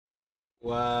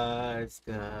What's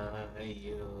good,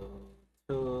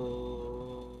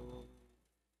 YouTube?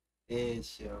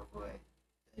 It's your boy,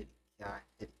 Diddy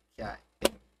Cat.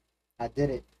 I did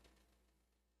it.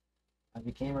 I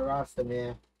became a roster,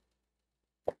 man.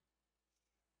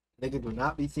 Nigga do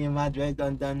not be seeing my dread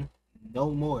done no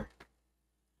more.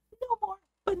 No more.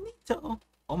 Benito.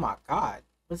 Oh my god.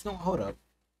 What's going on? Hold up.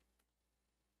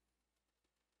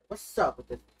 What's up with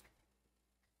this?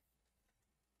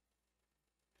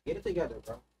 Get it together,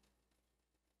 bro.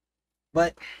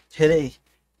 But today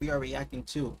we are reacting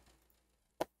to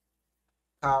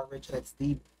Richh X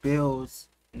Dee Billz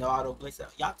No Auto Blazer.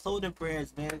 Y'all clothing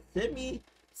brands, man. Send me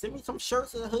some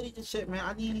shirts and hoodies and shit, man.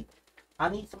 I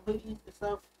need some hoodies and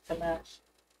stuff to match.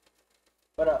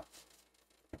 What up?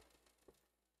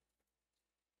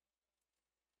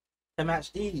 To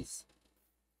match these.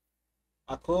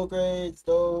 My cool grades,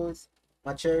 those,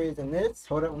 my cherries, and this.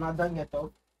 Hold up, we're not done yet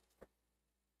though.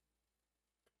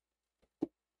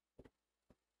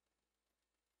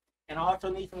 And I also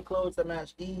need some clothes to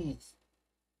match these.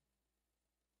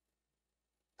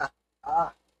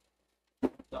 The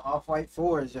off-white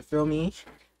fours, you feel me?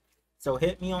 So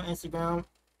hit me on Instagram.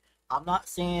 I'm not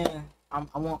saying I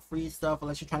want free stuff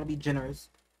unless you're trying to be generous.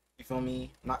 You feel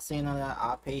me? I'm not saying none of that.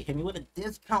 I'll pay. Hit me with a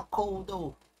discount code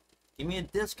though. Give me a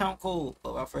discount code.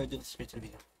 Oh, I'll further do the straight to the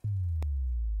video.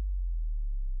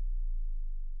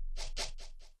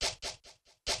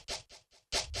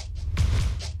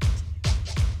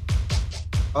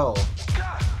 Oh my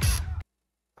god.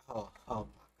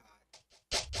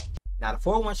 Now the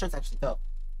 401 shirt's actually dope.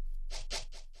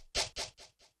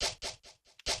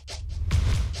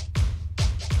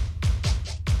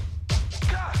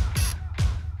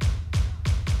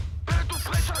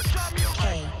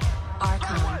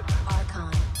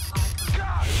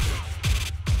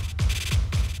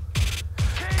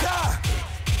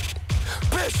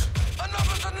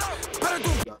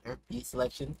 Yo, their beat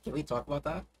selection. Can we talk about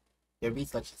that? Their beat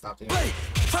selection stopped there. Wait,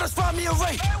 try to spot me a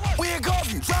rate. We ain't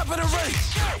golf you, dropping a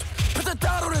race. Put the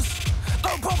dot on this.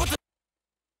 Don't pump with the.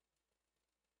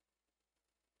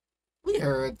 We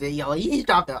heard that, yo. He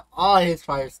dropped all his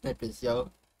fire snippets, yo.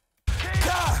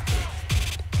 God,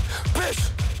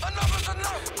 bitch, enough is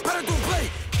enough. Better do play.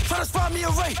 Try to spot me a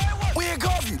rate. We ain't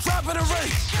golf you, dropping a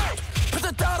race. Put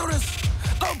the dot on this.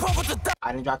 Don't pump with the dot.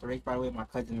 I didn't drop the race, by the way. My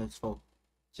cousin is folk.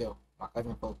 Chill. My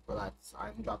cousin folk. Relax. I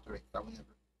didn't drop the race. I would never.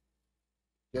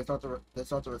 There's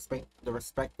also the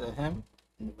respect to him.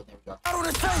 And would never drop. Out on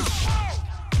the stage.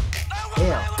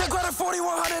 Yeah. They got a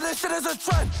 4100. This shit is a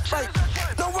trend. Like,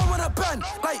 no one with a pen.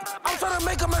 Like, I'm trying to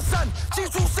make him a son.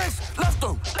 G26 left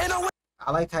him. Ain't no way.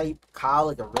 I like how Kyle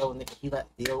is a real nigga. He let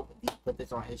Deal put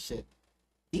this on his shit.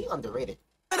 He underrated.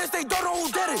 They don't know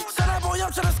who did it. Send that boy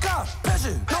up to the sky.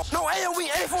 Pigeon. No AOE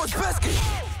aim for his biscuit.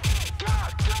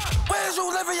 Where's you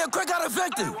living? Your quick got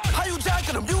evicted. How you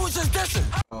jacking him? You was just dissing.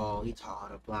 Oh, he taught how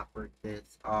to block work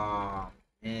this. Oh,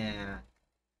 man.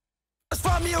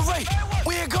 Spot me a rate.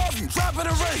 We ain't golf you, dropping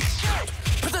a race.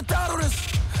 Put the dot on this.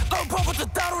 Don't pump with the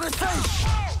dot on his face.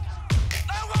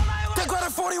 They got a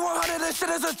 4100. This shit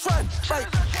is a trend. Like,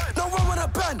 no one with a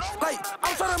pen. Like,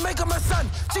 I'm trying to make him a son.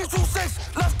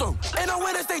 G26 left him. Ain't no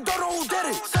witness. They don't know who did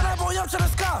it. Send that boy up to the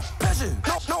sky. Pigeon.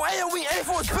 No AOE aim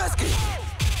for his biscuit.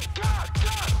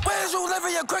 Where's you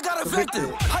living? Your quick got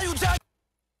evicted. How you jack?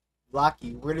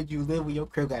 Blocky, where did you live when your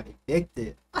crib got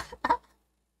evicted?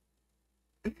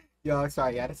 Yo, I'm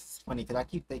sorry, yeah, this is funny because I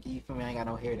keep thinking, you feel me, I ain't got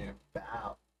no hair there.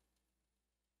 Bow.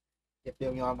 You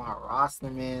feel me, on my roster,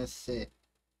 man, shit.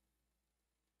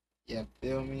 You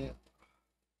feel me?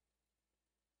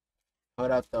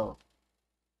 Hold up, though.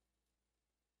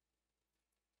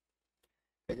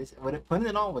 Putting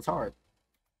it on was hard.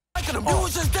 You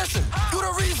was just dissing. You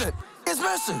the reason. It's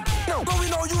missing. No, but we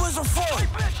know you was a fraud.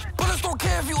 Bullets don't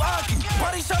care if you Aki.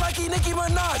 Body shot like he Nicki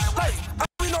Minaj. Like,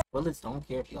 we know. Bullets don't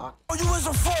care if you Aki. You was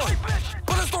a fraud.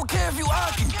 Bullets don't care if you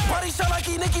Aki. Body shot like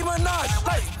he Nicki Minaj.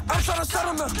 Like, I'm trying to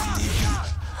settle them.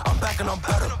 I'm back and I'm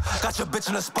better. Got your bitch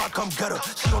in the spot, come get her.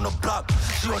 She on the block,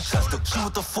 she on Chester. She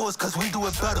with the fours, cause we do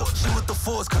it better. She with the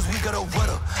fours, cause we get her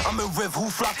wetter. I'm in Riv, who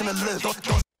flocking to live?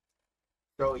 Don't.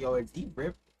 Yo, is he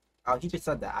ripped? Oh, he just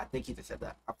said that. I think he just said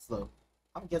that. I'm slow.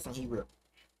 I'm guessing he ripped.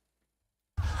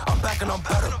 I'm back and I'm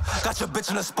better. Got your bitch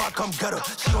in the spot, come get her.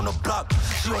 She on the block,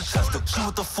 she on Chester. She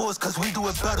with the fours, cause we do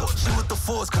it better. She with the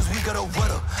fours, cause we get her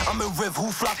wetter. I'm in Riv,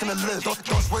 who flocking to live?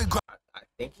 Don't spray ground. I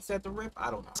think he said the rip.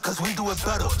 I don't know. Cause we do it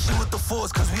better. She with the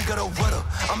fours, cause we get her wetter.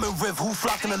 I'm in Riv, who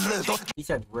flocking to live? He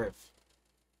said riff.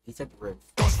 He said riff.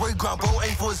 Don't Don't spray ground, bro,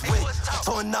 aim for his wig.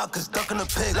 Throwing knockers, ducking the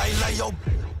pig. Like, yo,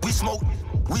 we smoke,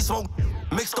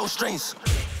 mix those strings.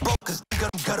 Bro, cause they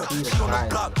got them gutter. She on the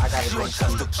block, she on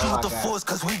Chester. She with the force,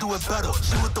 cause we do it better.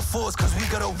 She with the force, cause we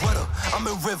got a weather. I'm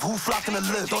in Richh, who flocking to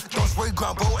live? Don't spray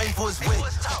ground, bro, aim for his wig.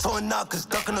 Throwing knockers,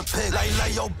 ducking the pig.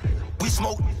 Like, yo, we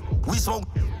smoke,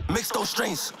 mix those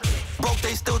strings. Broke,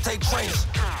 they still take trains.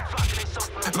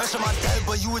 Mention my dad,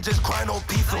 but you were just crying on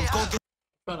P-films. Go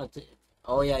get.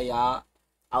 Oh yeah, y'all.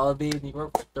 I'll be in New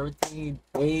York for 13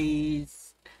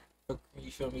 days.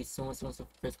 You feel me? Soon for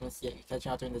Christmas. Yeah, catching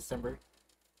out there in December.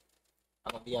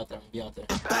 I'm gonna be out there.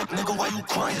 Back, nigga, why you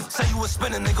crying? Say you was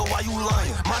spinning, nigga, why you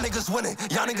lying? My niggas winning,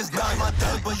 y'all niggas dying. My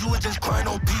dad, but you were just crying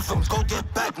on P-films. Go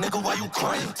get back, nigga, why you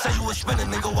crying? Say you was spinning,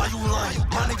 nigga, why you lying?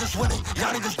 My niggas winning,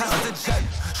 y'all niggas dying. The jet,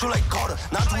 shoot like Carter,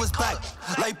 not to his back.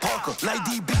 Like Parker, like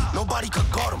DB, nobody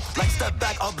could guard him. Like step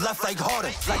back, up left, like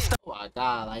Harden. Like step. Oh my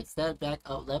god, like step back,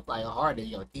 up left, like Harden.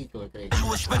 Yo, these go crazy. You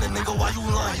was spinning, nigga, why you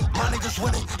lying? My niggas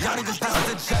winning, y'all niggas dying.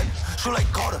 The jet, shoot like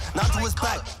Carter, not to his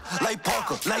back. Like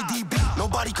Parker, like DB,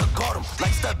 nobody could guard him.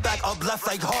 Like step back, up left,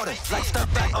 like Harden. Like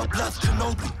step back, up left,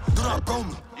 Ginobili. Do not bro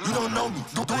me, you don't know me.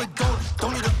 Do it goldie,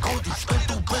 don't need a Cody. Spin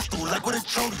through Bristol, like with a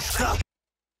Chody. Stop.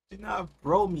 Do not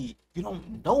bro me, you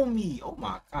don't know me. Oh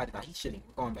my god, he's shitting.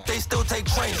 We're going back. They still take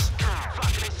trains.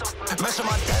 Mention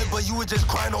my dad, but you were just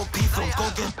crying on P-films. Go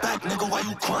get back, nigga, why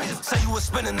you crying? Say you was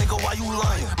spinning, nigga, why you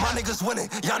lying? My niggas winning,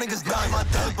 y'all niggas dying. My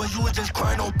dad, but you were just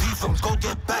crying on P-films. Go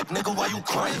get back, nigga, why you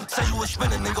crying? Say you was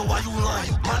spinning, nigga, why you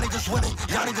lying? My niggas winning,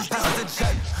 y'all niggas dying. The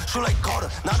jet, shoot like Carter,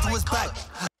 not to his back.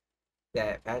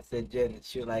 That's the Jen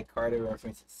shoot like Carter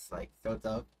references, like so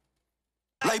tough.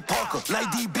 Like Parker, like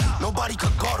DB, nobody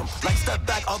could guard him. Like step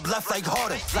back, up left, like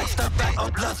Harden. Like step back,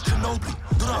 up left,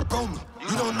 Ginobili. Do not bro me,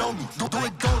 you don't know me. Do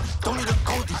it goldie, don't need a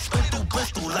Cody. Spin through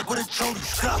Bristol, like with a Chody.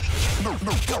 Stop.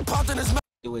 No, popped in his mouth.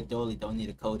 Do it dolly, don't need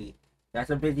a Cody. That's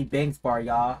a busy Banks bar,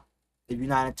 y'all. If you're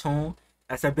not in tune,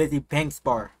 that's a busy Banks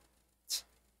bar.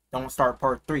 Don't start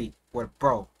part 3 with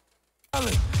bro.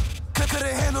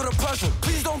 Couldn't handle the pressure.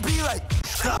 Please don't be like.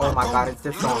 Oh my god, it's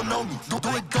this You song. don't know me. Do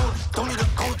it goldie, don't need a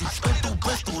Cody. Spin through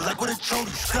Bristol, like with a Chody.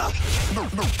 Stop.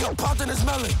 No, popped in his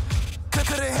melon.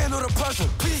 Couldn't handle the pressure.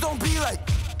 Please don't be like.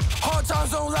 Hard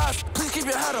times don't last. Please keep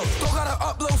your head up. Don't gotta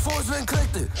upload force been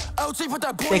clicked it. LT put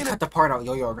that boy They in cut the part out.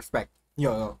 Yo, respect.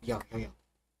 Yo.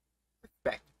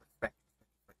 Respect.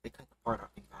 They cut the part out.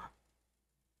 Thank God.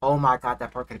 Oh my god,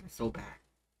 that part could have been so bad.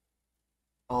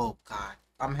 Oh god.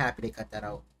 I'm happy they cut that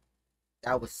out.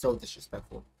 That was so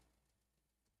disrespectful.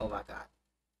 Oh my god.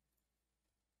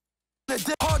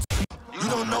 You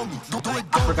don't know me. Do it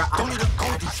I forgot. don't need a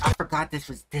Cody. I forgot this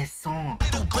was this song.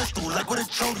 Through Bristol, like with a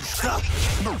Chody. Stop.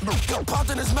 No,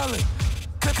 popped in his melon.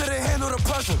 Couldn't handle the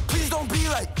pressure. Please don't be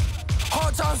like.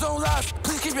 Hard times don't last.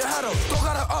 Please keep your head up. Don't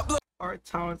gotta upload. Hard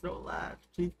times don't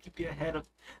last. Please keep your head up.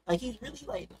 Like he's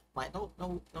really like no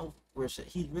real shit.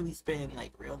 He's really spitting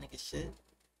like real nigga shit.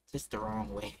 Just the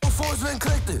wrong way. Force been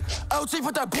clicked it. LT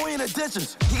put that boy in the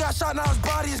ditches. He got shot, now his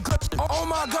body is glitching. Oh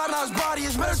my god, now his body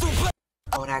is mental play.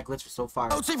 Oh, that glitch was so fire.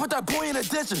 LT put that boy in the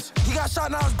ditches. He got shot,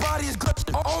 now his body is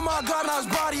glitching. Oh my god, now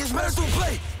his body is mental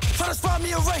play. Try to spot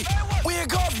me a rate. We ain't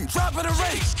golf you, dropping a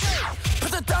rate.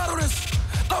 Put the dot on this.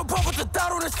 Don't pump with the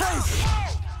dot on his face.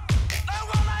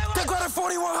 They got a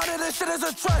 4100, this shit is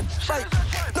a trend. Like,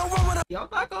 no one with a. Yo, I'm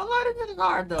not gonna lie, this is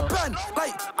hard though. pen.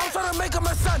 Like, I'm trying to make him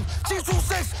a son.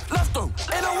 G26, left him.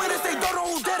 Ain't no witness, they don't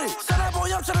know who did it. Send that boy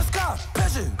up to the sky.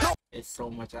 Pigeon. No. It's so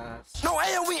much ass. No A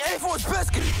and we aim for his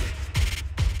biscuit.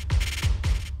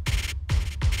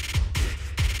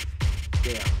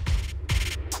 Yeah.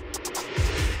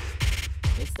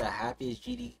 It's the happiest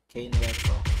GDK in the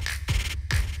ever.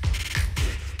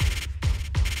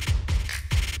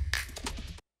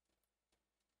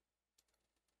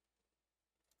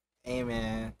 Hey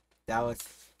man, that was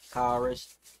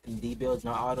Richh and Dee Billz,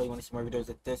 not auto. You want to see more videos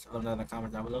like this? Let me know in the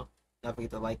comments down below. Don't forget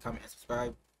to like, comment, and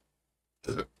subscribe.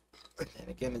 And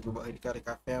again, this is your boy,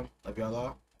 Got fam. Love y'all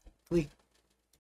all. Please.